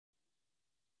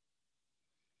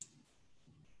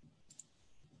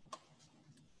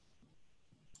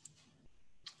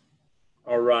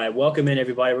All right, welcome in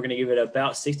everybody. We're going to give it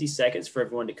about 60 seconds for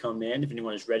everyone to come in. If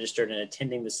anyone is registered and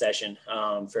attending the session,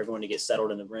 for everyone to get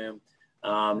settled in the room.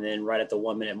 And then right at the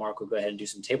 1 minute mark, we'll go ahead and do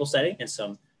some table setting and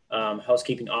some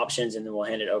housekeeping options. And then we'll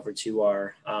hand it over to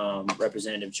our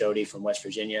representative Jody from West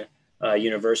Virginia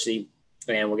University.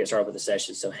 And we'll get started with the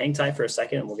session. So hang tight for a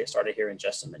second and we'll get started here in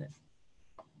just a minute.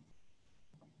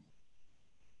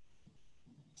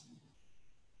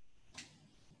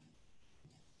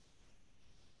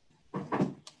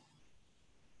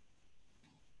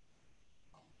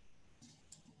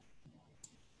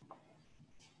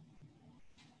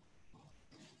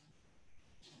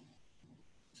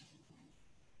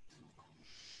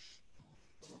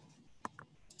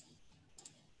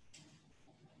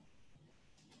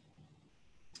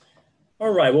 All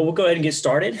right, well, we'll go ahead and get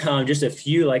started. Just a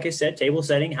few, like I said, table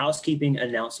setting, housekeeping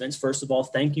announcements. First of all,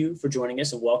 thank you for joining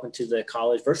us and welcome to the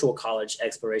virtual college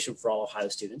exploration for all Ohio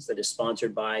students that is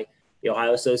sponsored by the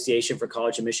Ohio Association for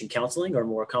College Admission Counseling, or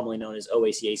more commonly known as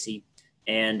OACAC,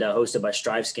 and hosted by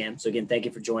StriveScan. So again, thank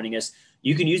you for joining us.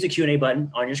 You can use the Q&A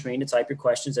button on your screen to type your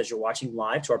questions as you're watching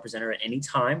live to our presenter at any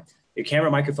time. Your camera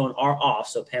and microphone are off,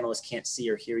 so panelists can't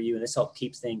see or hear you, and this helps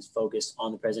keep things focused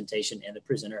on the presentation and the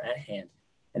presenter at hand.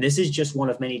 And this is just one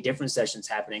of many different sessions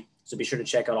happening. So be sure to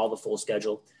check out all the full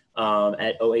schedule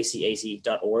at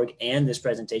oacac.org. And this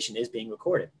presentation is being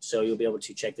recorded. So you'll be able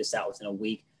to check this out within a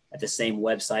week at the same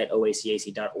website,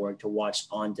 oacac.org, to watch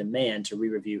on demand, to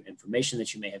re-review information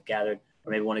that you may have gathered,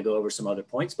 or maybe want to go over some other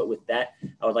points. But with that,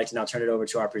 I would like to now turn it over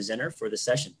to our presenter for the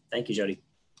session. Thank you, Jody.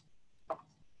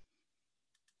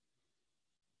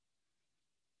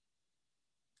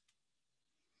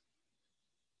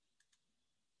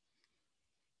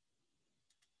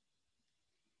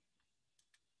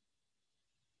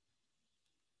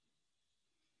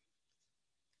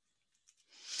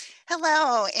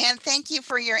 Hello, and thank you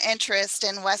for your interest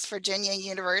in West Virginia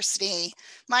University.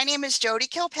 My name is Jody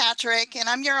Kilpatrick, and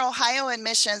I'm your Ohio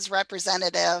admissions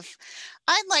representative.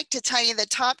 I'd like to tell you the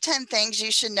top 10 things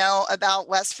you should know about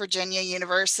West Virginia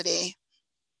University.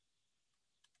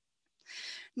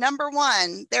 Number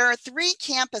one, there are 3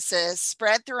 campuses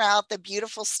spread throughout the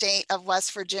beautiful state of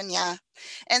West Virginia.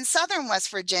 In Southern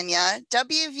West Virginia,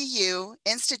 WVU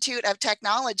Institute of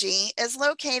Technology is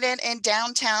located in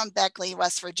downtown Beckley,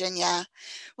 West Virginia.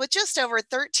 With just over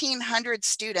 1,300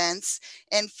 students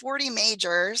in 40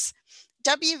 majors,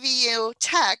 WVU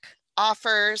Tech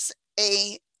offers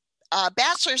a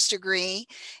bachelor's degree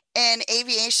in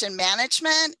aviation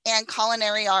management and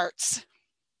culinary arts.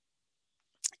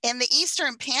 In the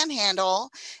Eastern Panhandle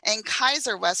in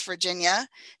Kaiser, West Virginia,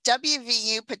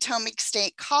 WVU Potomac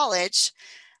State College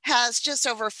has just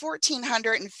over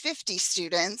 1,450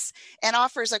 students and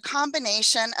offers a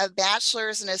combination of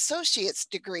bachelor's and associate's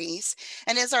degrees,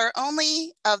 and is our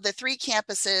only of the 3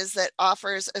 campuses that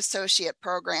offers associate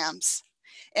programs.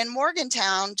 In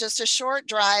Morgantown, just a short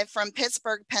drive from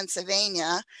Pittsburgh,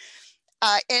 Pennsylvania,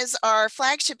 is our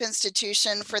flagship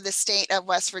institution for the state of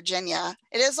West Virginia.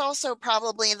 It is also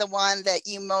probably the one that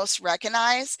you most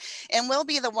recognize and will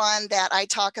be the one that I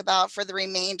talk about for the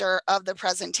remainder of the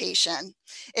presentation.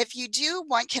 If you do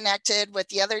want connected with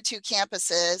the other 2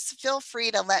 campuses, feel free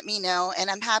to let me know, and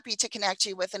I'm happy to connect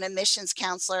you with an admissions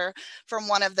counselor from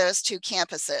one of those 2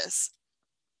 campuses.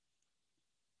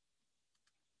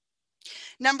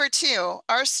 Number 2,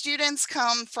 our students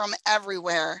come from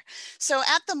everywhere. So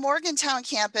at the Morgantown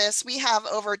campus, we have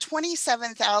over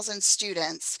 27,000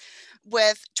 students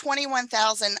with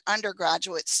 21,000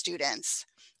 undergraduate students.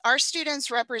 Our students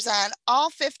represent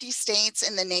all 50 states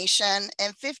in the nation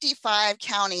and 55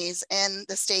 counties in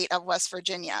the state of West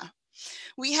Virginia.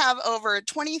 We have over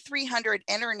 2,300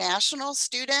 international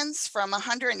students from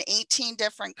 118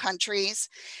 different countries,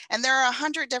 and there are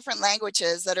 100 different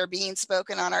languages that are being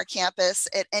spoken on our campus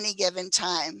at any given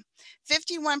time.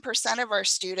 51% of our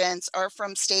students are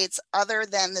from states other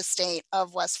than the state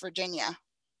of West Virginia.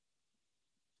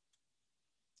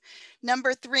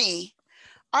 Number 3,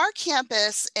 our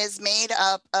campus is made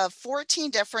up of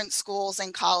 14 different schools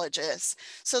and colleges.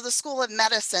 So the School of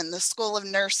Medicine, the School of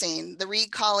Nursing, the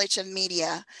Reed College of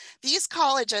Media. These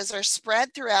colleges are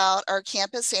spread throughout our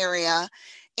campus area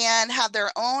and have their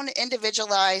own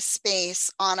individualized space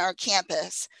on our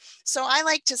campus. So I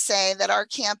like to say that our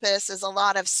campus is a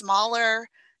lot of smaller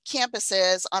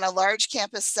campuses on a large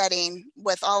campus setting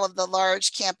with all of the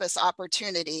large campus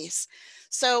opportunities.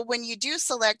 So when you do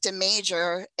select a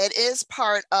major, it is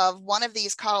part of one of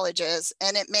these colleges,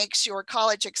 and it makes your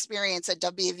college experience at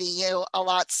WVU a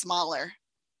lot smaller.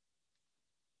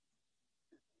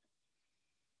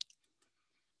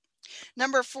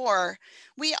 Number 4,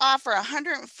 we offer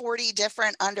 140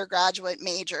 different undergraduate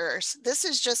majors. This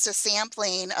is just a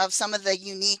sampling of some of the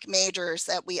unique majors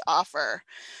that we offer.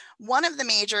 One of the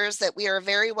majors that we are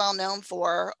very well known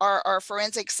for are our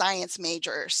forensic science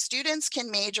majors. Students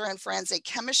can major in forensic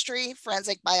chemistry,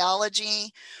 forensic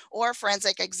biology, or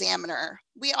forensic examiner.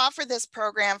 We offer this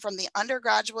program from the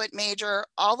undergraduate major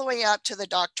all the way up to the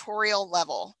doctoral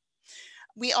level.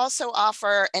 We also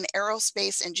offer an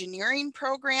aerospace engineering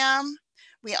program.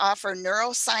 We offer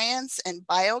neuroscience and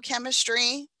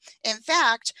biochemistry. In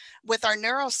fact, with our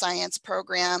neuroscience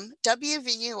program,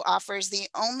 WVU offers the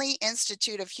only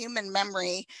Institute of Human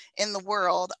Memory in the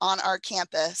world on our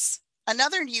campus.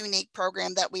 Another unique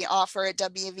program that we offer at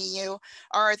WVU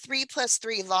are our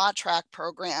 3+3 law track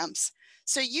programs.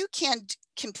 So you can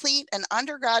complete an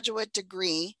undergraduate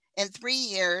degree in 3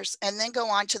 years and then go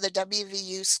on to the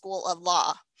WVU School of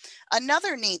Law.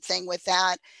 Another neat thing with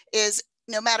that is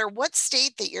no matter what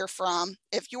state that you're from,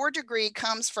 if your degree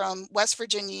comes from West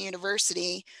Virginia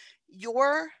University,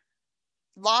 your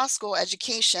law school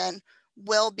education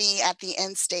will be at the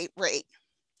in-state rate.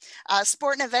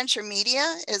 Sport and Adventure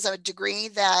Media is a degree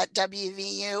that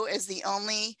WVU is the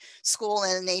only school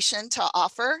in the nation to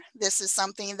offer. This is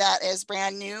something that is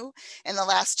brand new in the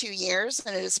last 2 years,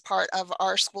 and it is part of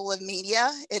our School of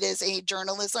Media. It is a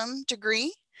journalism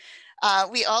degree.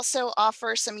 We also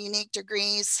offer some unique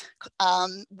degrees,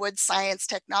 wood science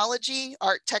technology,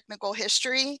 art technical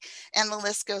history, and the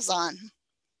list goes on.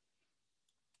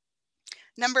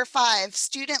 Number 5,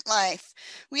 student life.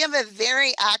 We have a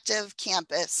very active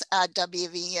campus at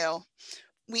WVU.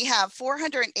 We have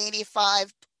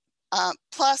 485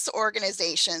 plus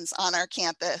organizations on our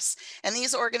campus. And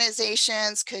these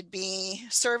organizations could be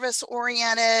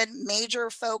service-oriented,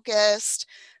 major-focused,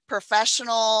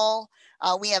 professional.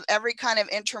 We have every kind of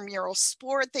intramural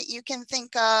sport that you can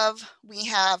think of. We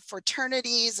have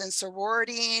fraternities and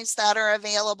sororities that are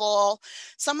available.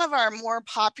 Some of our more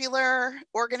popular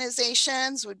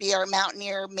organizations would be our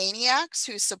Mountaineer Maniacs,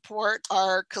 who support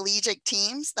our collegiate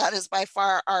teams. That is by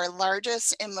far our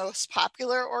largest and most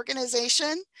popular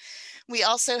organization. We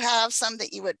also have some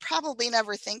that you would probably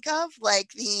never think of, like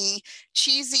the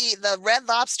Red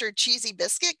Lobster Cheesy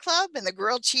Biscuit Club and the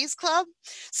Grilled Cheese Club.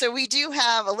 So we do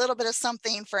have a little bit of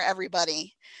something for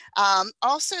everybody.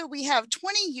 Also, we have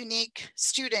 20 unique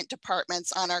student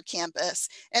departments on our campus,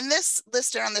 and this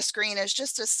listed on the screen is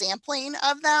just a sampling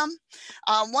of them.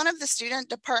 One of the student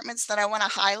departments that I want to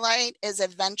highlight is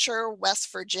Adventure West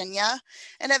Virginia.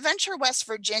 And Adventure West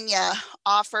Virginia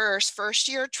offers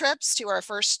first-year trips to our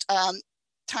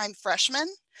first-time freshmen.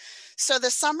 So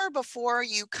the summer before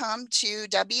you come to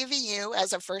WVU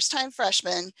as a first-time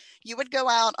freshman, you would go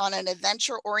out on an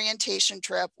adventure orientation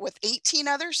trip with 18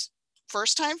 others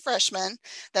first-time freshmen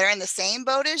that are in the same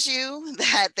boat as you,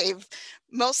 that they've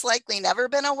most likely never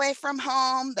been away from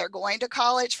home. They're going to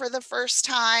college for the first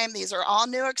time. These are all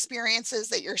new experiences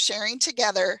that you're sharing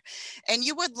together. And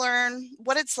you would learn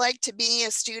what it's like to be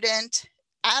a student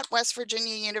at West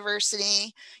Virginia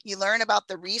University. You learn about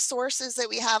the resources that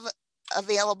we have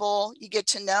available. You get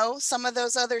to know some of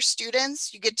those other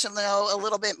students. You get to know a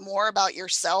little bit more about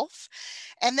yourself.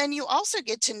 And then you also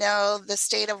get to know the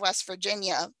state of West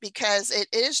Virginia, because it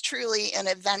is truly an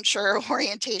adventure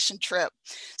orientation trip.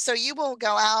 So you will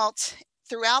go out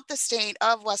throughout the state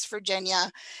of West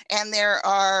Virginia, and there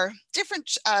are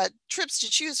different trips to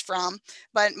choose from,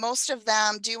 but most of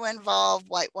them do involve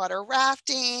whitewater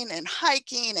rafting and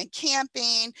hiking and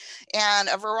camping and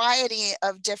a variety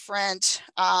of different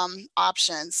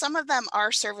options. Some of them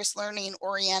are service learning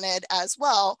oriented as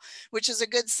well, which is a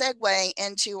good segue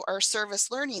into our service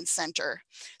learning center.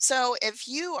 So if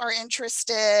you are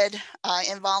interested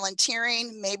in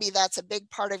volunteering, maybe that's a big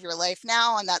part of your life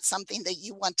now and that's something that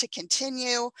you want to continue.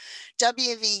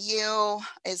 WVU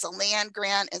is a land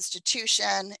grant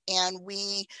institution, and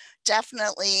we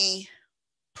definitely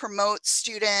promote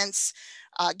students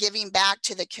giving back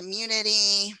to the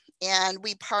community. And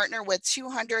we partner with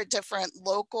 200 different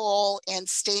local and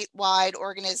statewide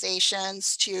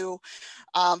organizations to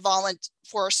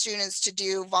for students to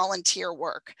do volunteer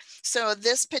work. So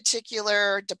this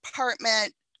particular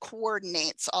department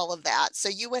coordinates all of that. So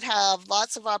you would have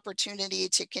lots of opportunity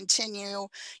to continue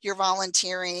your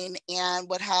volunteering and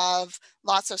would have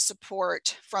lots of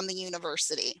support from the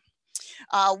university.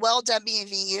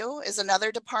 WVU is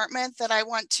another department that I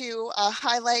want to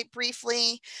highlight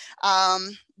briefly.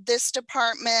 This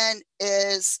department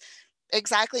is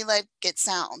exactly like it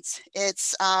sounds.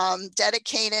 It's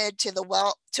dedicated to the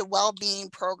well-being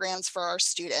programs for our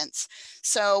students.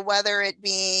 So whether it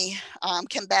be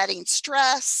combating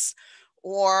stress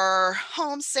or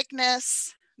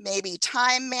homesickness, maybe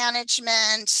time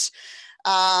management,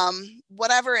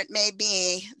 whatever it may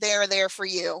be, they're there for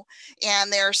you.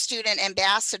 And there are student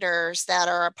ambassadors that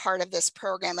are a part of this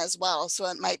program as well. So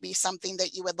it might be something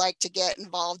that you would like to get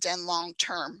involved in long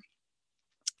term.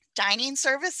 Dining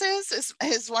services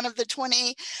is one of the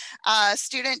 20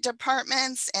 student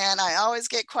departments, and I always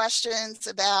get questions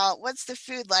about what's the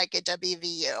food like at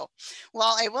WVU.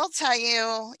 Well, I will tell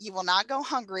you, you will not go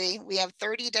hungry. We have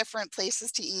 30 different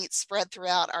places to eat spread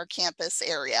throughout our campus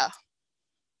area.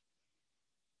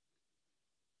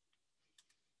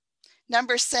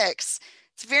 Number 6,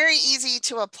 it's very easy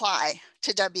to apply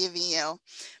to WVU.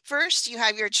 First, you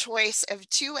have your choice of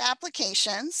 2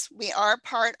 applications. We are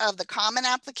part of the common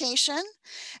application,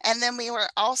 and then we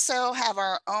also have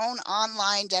our own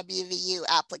online WVU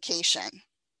application.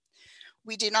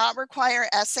 We do not require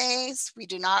essays. We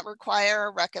do not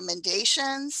require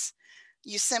recommendations.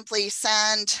 You simply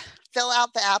fill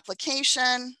out the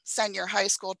application, send your high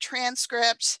school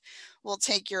transcript. We'll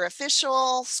take your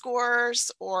official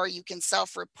scores, or you can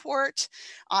self-report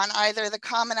on either the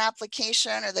common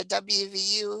application or the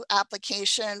WVU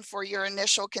application for your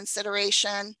initial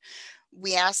consideration.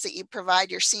 We ask that you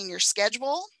provide your senior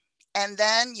schedule, and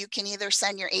then you can either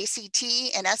send your ACT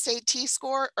and SAT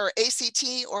score, or ACT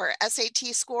or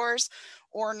SAT scores,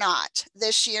 or not.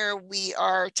 This year we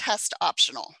are test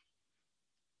optional.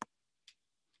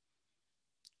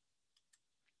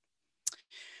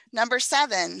 Number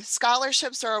 7,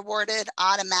 scholarships are awarded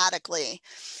automatically.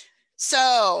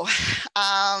 So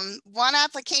one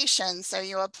application, so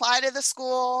you apply to the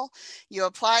school, you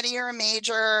apply to your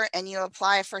major, and you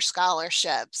apply for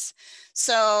scholarships.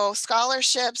 So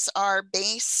scholarships are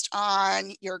based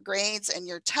on your grades and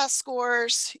your test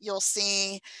scores. You'll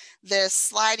see this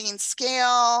sliding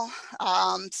scale.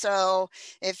 So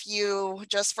if you,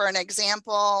 just for an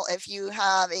example, if you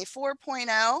have a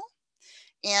 4.0,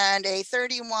 and a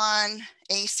 31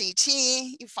 ACT,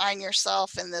 you find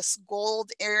yourself in this gold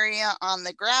area on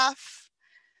the graph.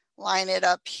 Line it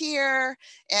up here,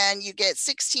 and you get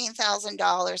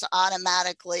 $16,000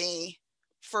 automatically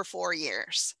for 4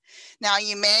 years. Now,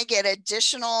 you may get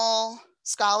additional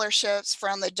scholarships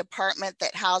from the department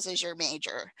that houses your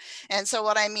major. And so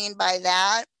what I mean by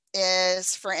that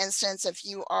is, for instance, if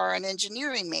you are an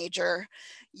engineering major,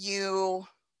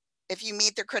 if you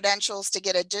meet the credentials to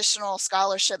get additional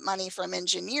scholarship money from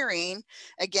engineering,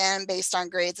 again, based on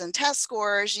grades and test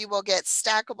scores, you will get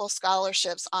stackable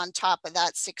scholarships on top of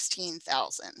that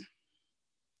 $16,000.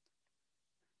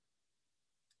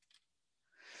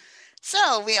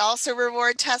 So we also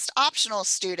reward test optional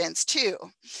students too.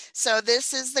 So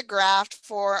this is the graph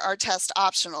for our test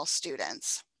optional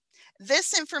students.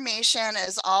 This information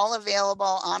is all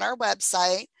available on our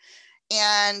website.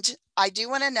 And I do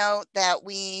want to note that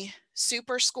we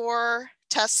super score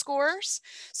test scores.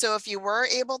 So if you were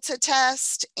able to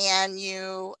test and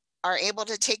you are able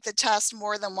to take the test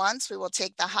more than once, we will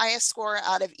take the highest score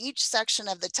out of each section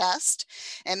of the test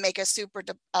and make a super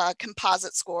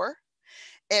composite score.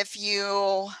 If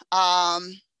you have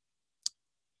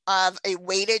a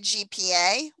weighted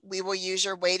GPA, we will use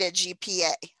your weighted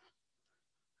GPA.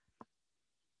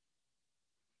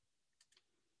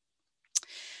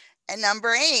 And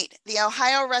number 8, the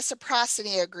Ohio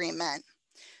Reciprocity Agreement.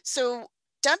 So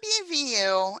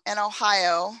WVU and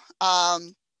Ohio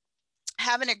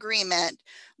have an agreement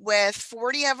with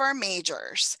 40 of our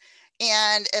majors.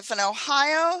 And if an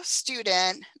Ohio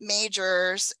student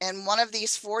majors in one of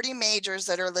these 40 majors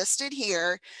that are listed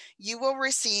here, you will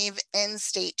receive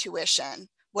in-state tuition,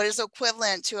 what is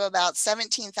equivalent to about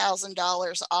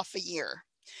 $17,000 off a year.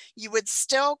 You would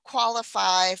still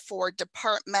qualify for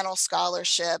departmental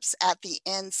scholarships at the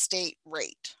in-state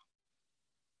rate.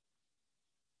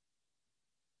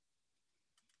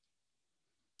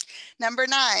 Number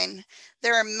 9,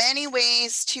 there are many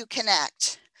ways to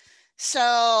connect.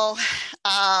 So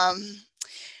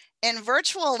in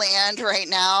virtual land right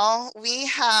now, we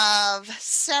have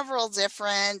several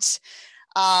different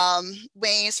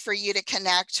ways for you to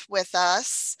connect with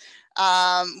us.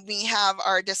 We have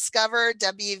our Discover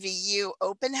WVU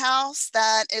open house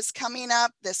that is coming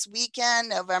up this weekend,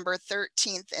 November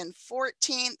 13th and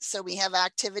 14th. So we have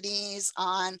activities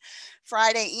on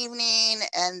Friday evening,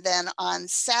 and then on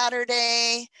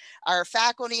Saturday, our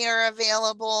faculty are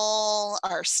available,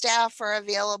 our staff are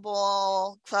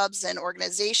available, clubs and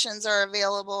organizations are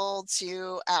available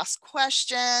to ask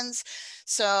questions.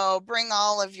 So bring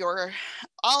all of your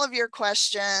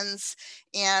questions,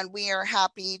 and we are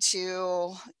happy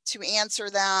to answer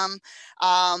them.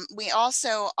 We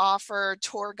also offer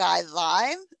Tour Guide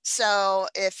Live. So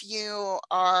if you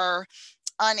are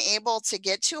unable to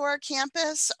get to our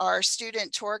campus, our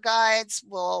student tour guides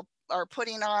are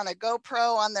putting on a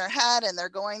GoPro on their head, and they're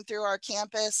going through our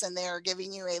campus, and they are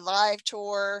giving you a live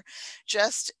tour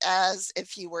just as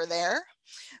if you were there.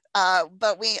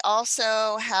 But we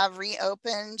also have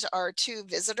reopened our 2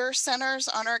 visitor centers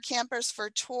on our campus for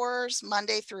tours,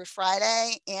 Monday through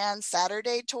Friday and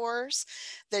Saturday tours.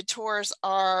 The tours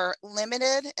are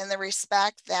limited in the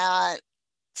respect that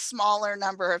smaller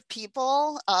number of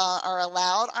people are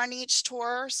allowed on each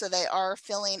tour, so they are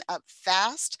filling up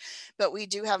fast, but we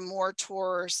do have more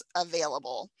tours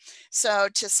available. So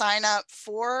to sign up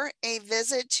for a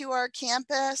visit to our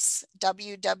campus,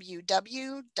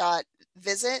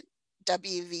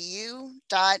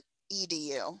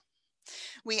 www.visitwvu.edu.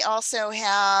 We also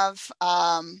have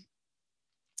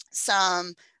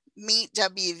some Meet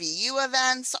WVU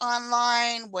events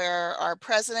online where our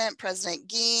President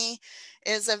Gee,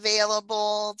 is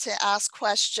available to ask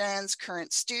questions.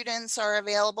 Current students are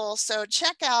available. So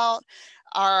check out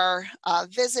our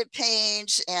visit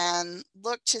page and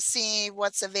look to see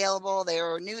what's available.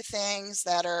 There are new things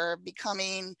that are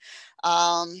becoming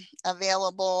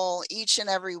available each and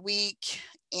every week.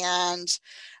 And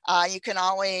you can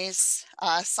always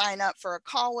sign up for a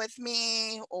call with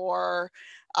me, or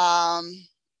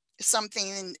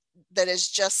something that is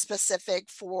just specific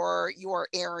for your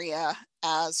area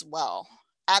as well.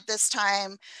 At this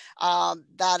time,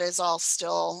 that is all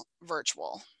still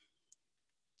virtual.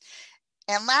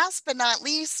 And last but not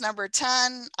least, number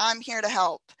 10, I'm here to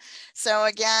help. So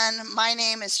again, my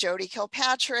name is Jody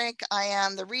Kilpatrick. I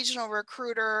am the regional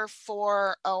recruiter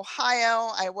for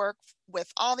Ohio. I work with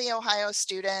all the Ohio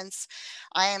students.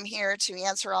 I am here to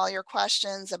answer all your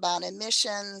questions about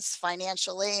admissions,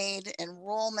 financial aid,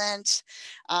 enrollment,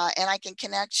 and I can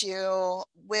connect you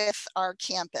with our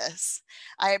campus.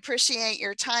 I appreciate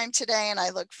your time today, and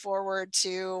I look forward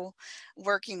to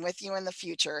working with you in the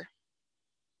future.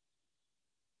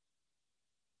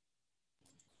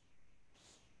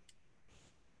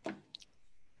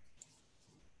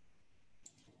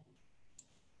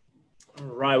 All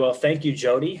right. Well, thank you,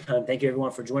 Jody. Thank you,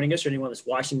 everyone, for joining us, or anyone that's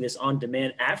watching this on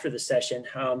demand after the session.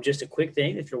 Just a quick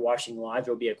thing. If you're watching live,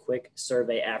 there'll be a quick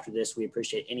survey after this. We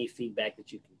appreciate any feedback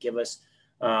that you can give us.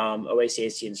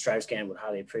 OACAC and StriveScan would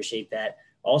highly appreciate that.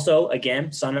 Also,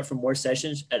 again, sign up for more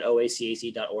sessions at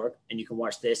oacac.org, and you can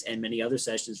watch this and many other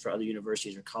sessions for other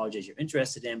universities or colleges you're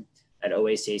interested in at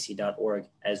oacac.org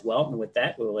as well. And with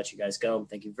that, we will let you guys go.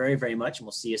 Thank you very, very much, and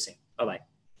we'll see you soon. Bye-bye.